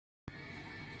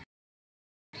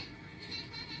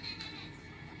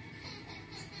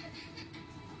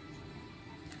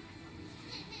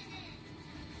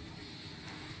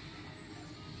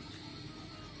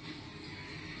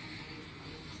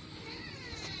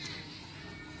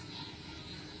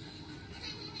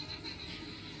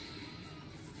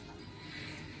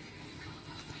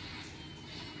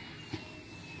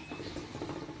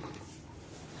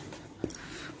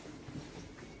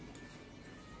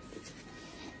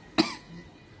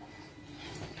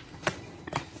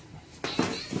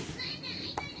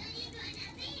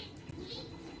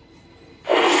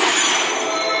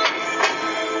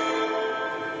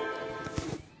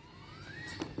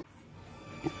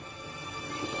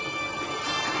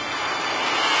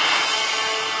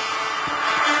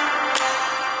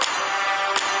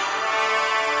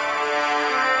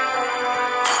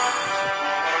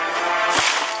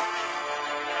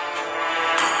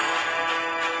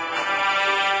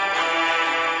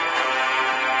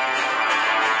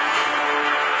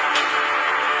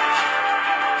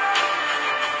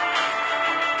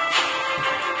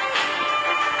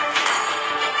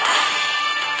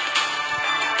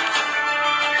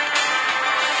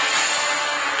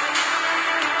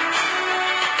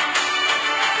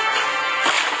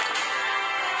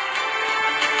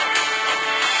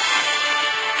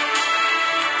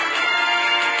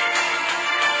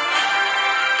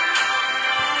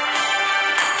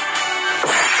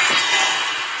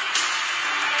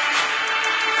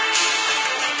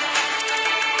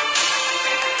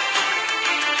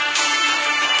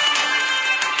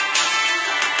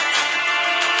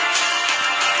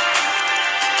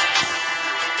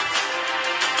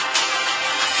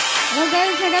Well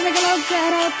guys, mega love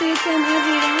shout out to each and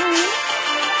everyone.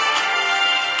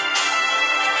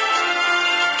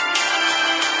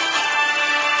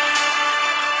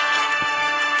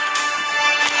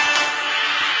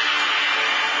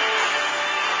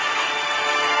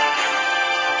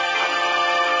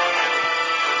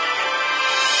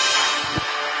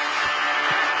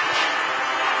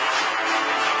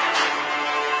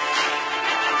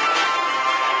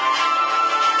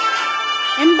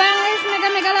 Embangers,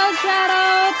 mega loud shout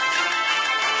out.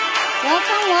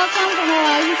 Welcome from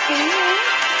Hawaii stream.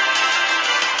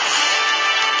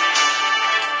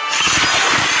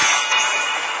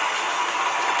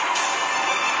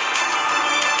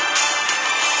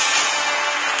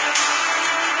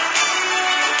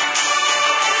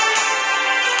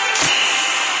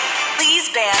 Please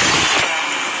ban.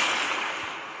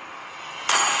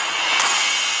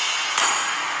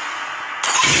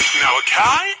 Now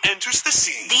Akai enters the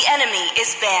scene. The enemy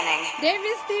is banning.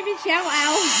 Davis TV shout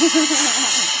out.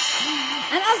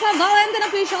 And also Valentine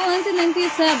Official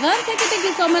 1997. Thank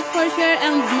you so much for share.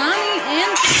 And Nani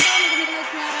and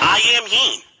I am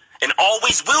Yin, and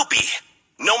always will be,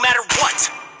 no matter what.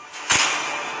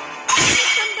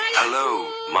 Hello,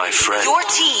 my friend. Your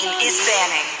team is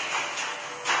banning.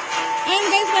 And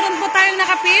guys, meron po tayong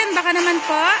nakapin. Baka naman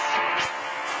po.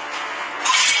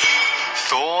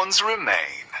 Thorns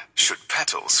remain, should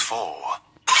petals fall.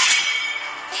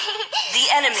 The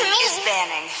enemy is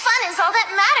banning. Fun is all that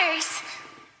matters.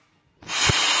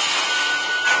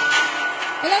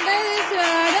 Hello guys,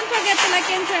 don't forget to like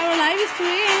and share our live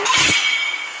stream.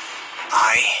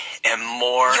 I am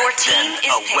more Your than team is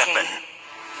a picking. weapon.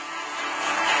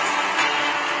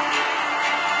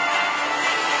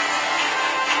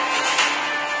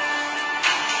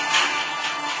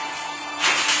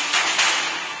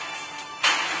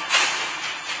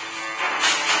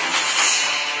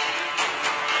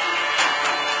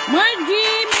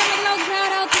 Margie, mega loud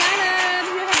shout out. Lara,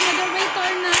 you have moderator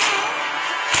now.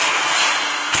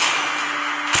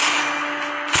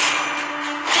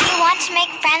 Do you want to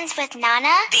make friends with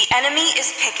Nana? The enemy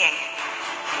is picking.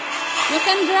 You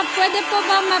can drop. Pwede po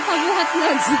ba mapabuhat na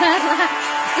Zara?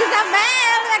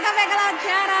 Isabel, mega loud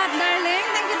shout out, darling.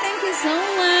 Thank you so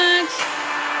much.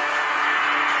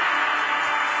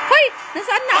 Hoy,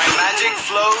 nasaan na? My magic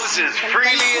flows as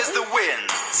freely as the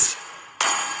winds.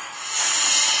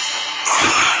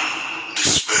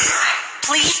 Despair.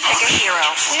 Please pick a hero.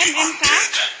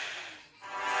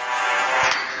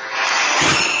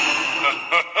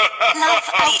 Love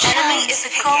The enemy is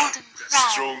picking. golden The crown.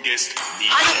 strongest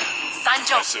ninja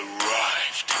Sanjo. has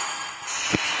arrived.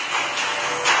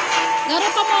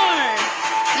 Naruto more.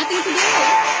 Nothing to do.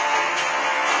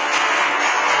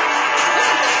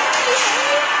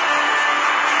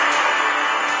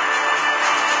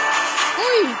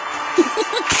 Uy!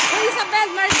 Uy, Isabel,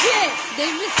 Margie,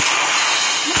 David.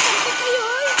 Magsalita kayo,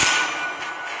 uy.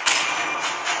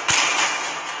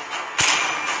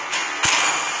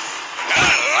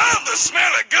 I love the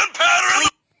smell of gunpowder.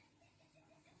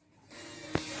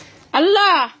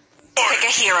 Allah! Pick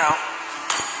a hero.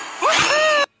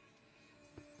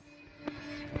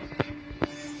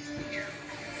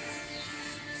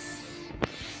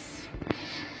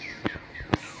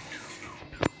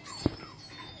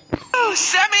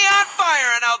 Set me on fire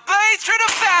and I'll blaze through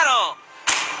the battle!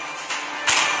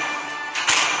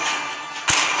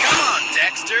 Come on,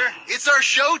 Dexter. It's our The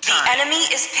showtime. enemy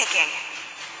is picking.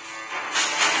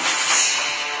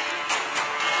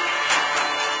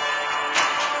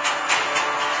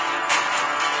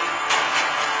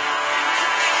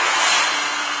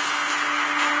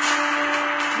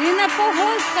 Di na po,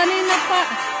 host. Kanina pa.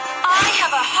 I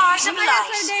have a heart of Mamaya, light.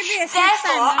 Sir Davis, next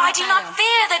Therefore, time, I do not tayo.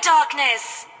 fear the darkness.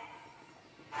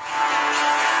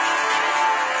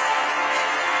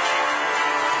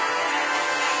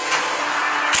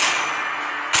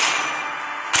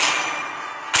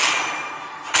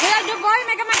 Kuya Joboy,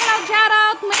 mega loud shout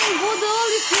out. Main Budol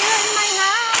is here in my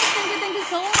house. Thank you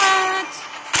so much.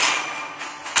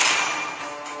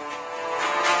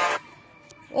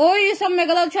 Uy, isang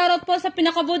mega loud shout out po sa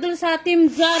pinakabudol sa Team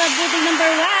Zara Budol number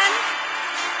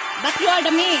 1. But you are the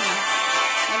main.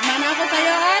 Nagmana ako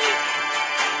sa'yo, ay.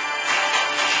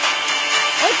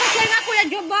 Uy, pa-share nga, Kuya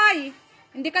Joboy.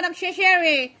 Hindi ka nag-share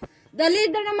eh. The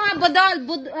leader ng mga budol,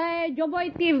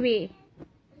 Joboy TV.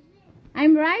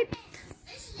 I'm right?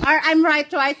 Or I'm right.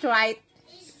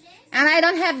 And I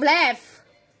don't have left.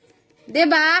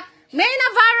 Diba? May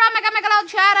Navarro, mega loud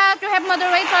shout out. You have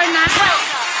moderator na. Welcome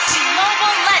to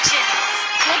Mobile Legends.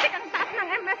 Butik ang taas ng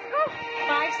MS ko.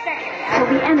 5 seconds till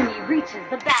the enemy reaches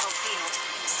the battlefield.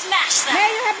 Smash them. May,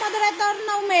 you have moderator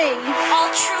now, May.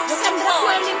 All troops You can drop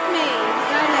your deployed. link, May.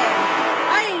 Darling.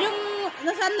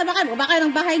 Saan na ba kayo? Baba kayo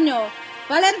ng bahay nyo.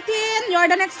 Valentin, you're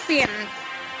the next pin.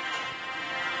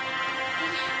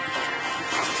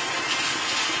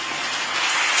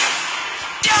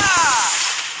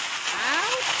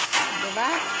 Out.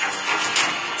 Diba?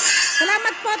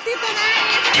 Salamat po, Tito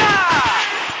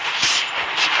Nais.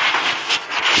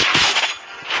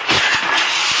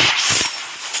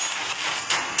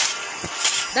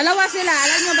 Dalawa sila.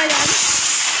 Alam nyo ba yun?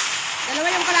 Dalawa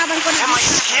yung kalaban ko na. Am I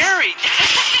scary?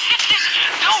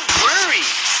 Don't worry.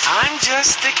 I'm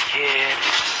just a kid.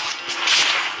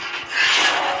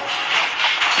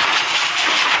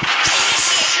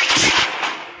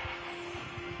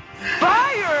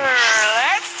 Fire!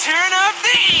 Let's turn up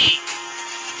the heat.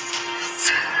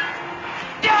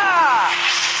 Yeah!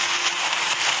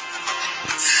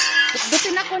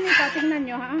 Dutin ako nito. Tingnan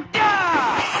nyo, ha?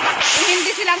 Yeah! Kung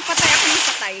hindi silang patay, ako yung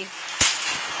patay.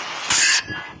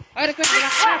 Ay, request nila.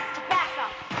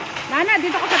 Nana,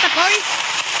 dito ko sa takoy.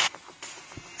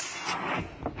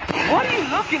 What are you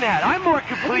looking at? I'm more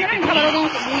complete Huwag than na rin, you. kabalagong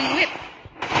bumiwit.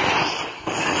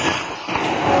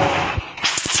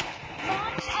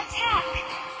 Launch attack.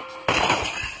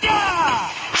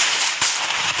 Yeah!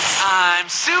 I'm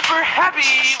super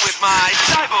happy with my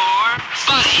cyborg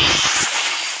buddy.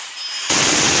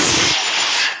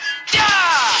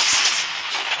 Yeah!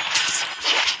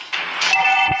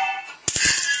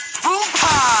 Boom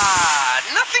pod!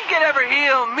 Nothing can ever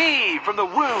heal me from the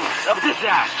wounds of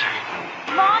disaster.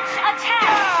 Launch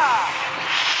attack.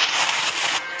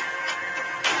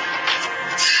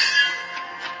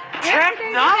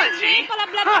 Technology?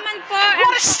 Palablag Huh. naman po.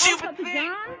 What a And stupid also to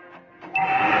thing. John.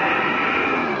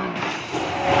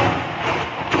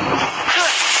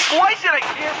 Why should I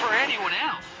care for anyone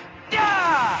else?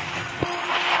 Yeah!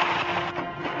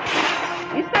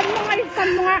 Istan mo nga, istan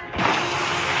mo nga.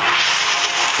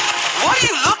 What are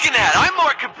you looking at? I'm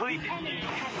more complete. Enemy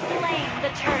has slain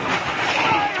the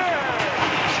turtle.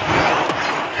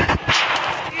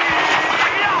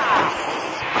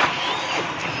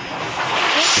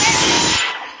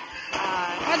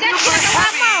 O, Dex, Super ginagawa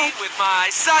mo. happy with my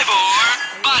cyborg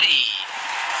buddy.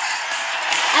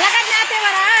 Alagad natin,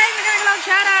 maraming nagagalaw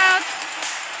shoutout.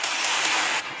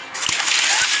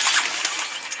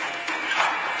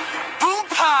 Boom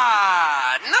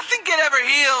pod! Nothing can ever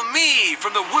heal me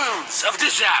from the wounds of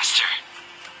disaster.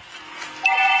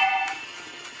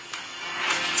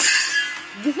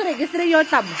 Gisri your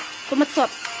tab. Tumatsot.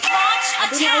 Launch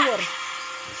Aduna attack. award.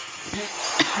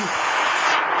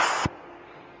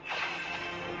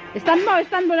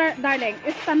 Stand mo, darling.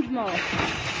 Stand mo.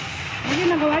 Hindi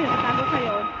nagawa yun. Tago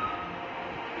kayo.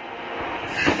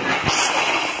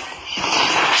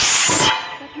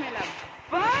 Touch my love.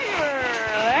 Fire!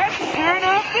 Let's turn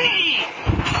up the heat.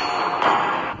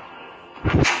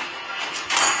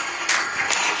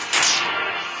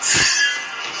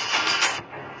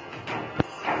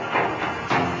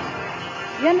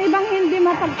 Yan ibang hindi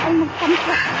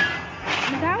magpamsa.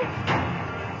 Ano daw?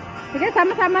 Sige,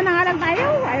 sama-sama na nga lang tayo.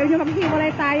 Ayaw nyo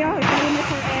maghiwalay tayo. Ito rin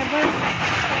forever.